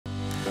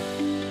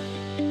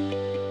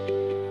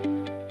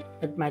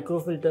At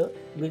Microfilter,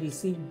 we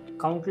receive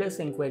countless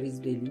inquiries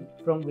daily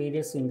from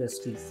various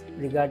industries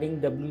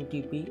regarding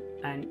WTP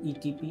and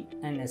ETP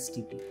and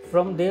STP.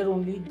 From there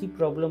only the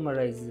problem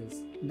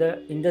arises.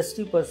 The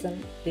industry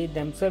person, they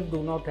themselves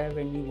do not have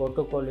any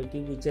water quality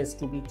which has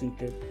to be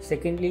treated.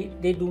 Secondly,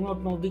 they do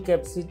not know the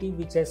capacity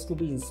which has to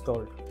be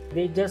installed.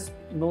 They just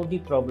know the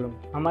problem.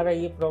 हमारा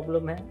ये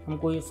problem है,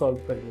 हमको ये solve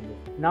करके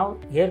दो. Now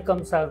here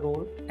comes our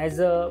role as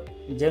a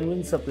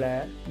genuine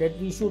supplier that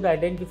we should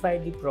identify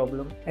the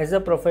problem. As a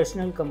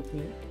professional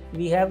company,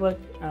 we have a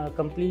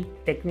complete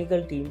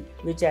technical team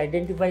which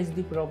identifies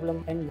the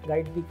problem and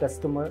guide the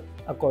customer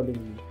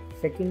accordingly.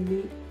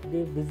 Secondly,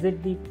 they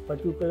visit the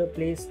particular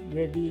place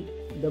where the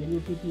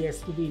WTP has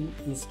to be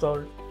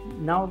installed.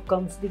 Now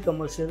comes the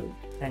commercial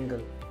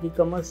angle. The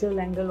commercial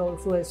angle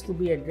also has to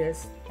be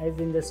addressed, as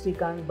industry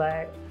can't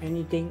buy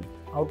anything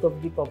out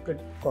of the pocket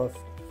cost.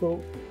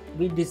 So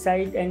we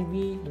decide and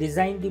we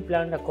design the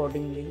plant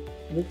accordingly,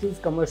 which is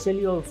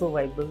commercially also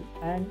viable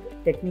and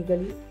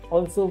technically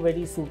also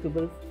very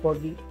suitable for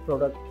the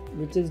product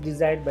which is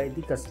desired by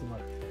the customer.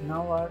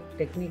 Now our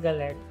technical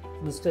head,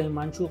 Mr.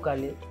 Himanshu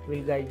Kale,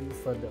 will guide you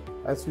further.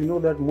 As we know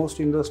that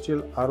most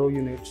industrial RO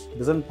units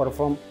doesn't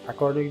perform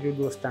according to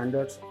the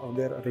standards of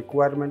their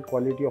requirement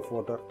quality of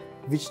water,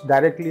 which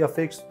directly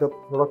affects the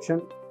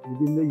production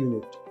within the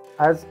unit.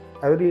 As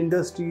every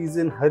industry is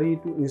in hurry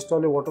to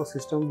install a water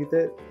system with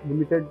a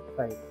limited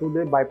time, so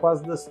they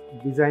bypass the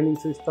designing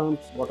systems,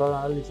 water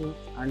analysis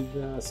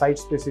and site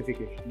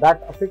specification.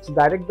 That affects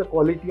direct the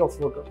quality of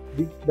water,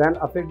 which then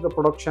affects the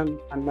production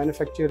and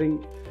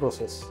manufacturing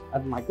process.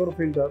 At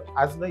Microfilter,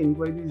 as the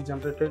inquiry is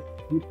generated,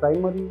 we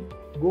primarily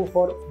go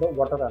for the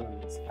water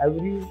analysis.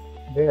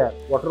 Everywhere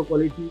water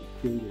quality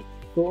changes,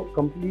 so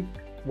complete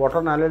water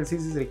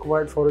analysis is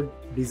required for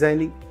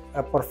designing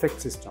a perfect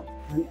system,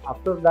 and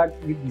after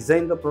that we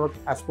design the product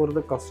as per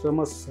the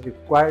customer's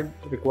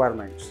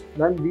requirements.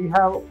 Then we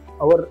have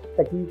our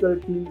technical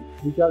team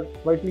which are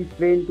widely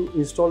trained to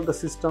install the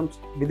systems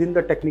within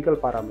the technical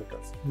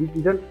parameters. We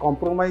didn't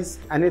compromise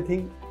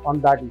anything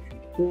on that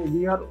issue. So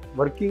we are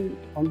working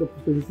on the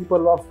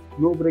principle of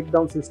no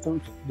breakdown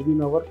systems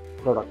within our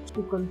products.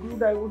 To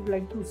conclude, I would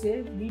like to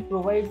say we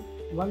provide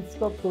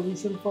one-stop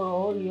solution for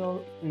all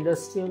your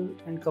industrial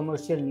and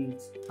commercial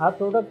needs. Our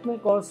product may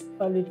cost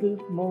a little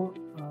more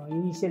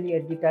initially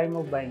at the time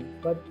of buying,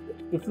 but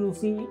if you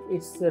see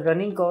its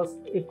running cost,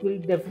 it will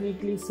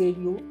definitely save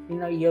you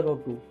in a year or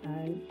two,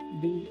 and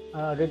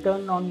the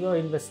return on your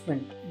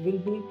investment will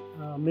be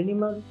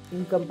minimal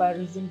in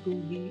comparison to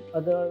the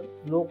other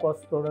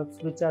low-cost products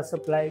which are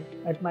supplied.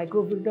 At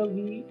Microfilter,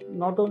 we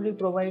not only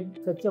provide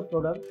such a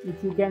product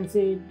which you can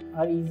say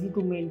are easy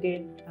to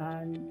maintain,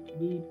 and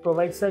we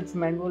provide such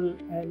manual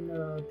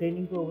and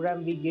training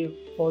program we give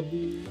for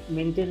the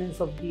maintenance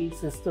of the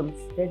systems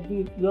that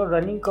your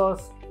running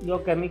cost, your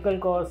chemical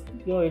cost,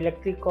 your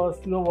electric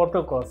cost, your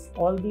water cost,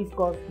 all these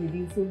costs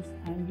reduces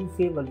and you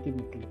save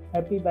ultimately.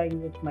 Happy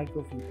buying with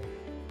Microfilter.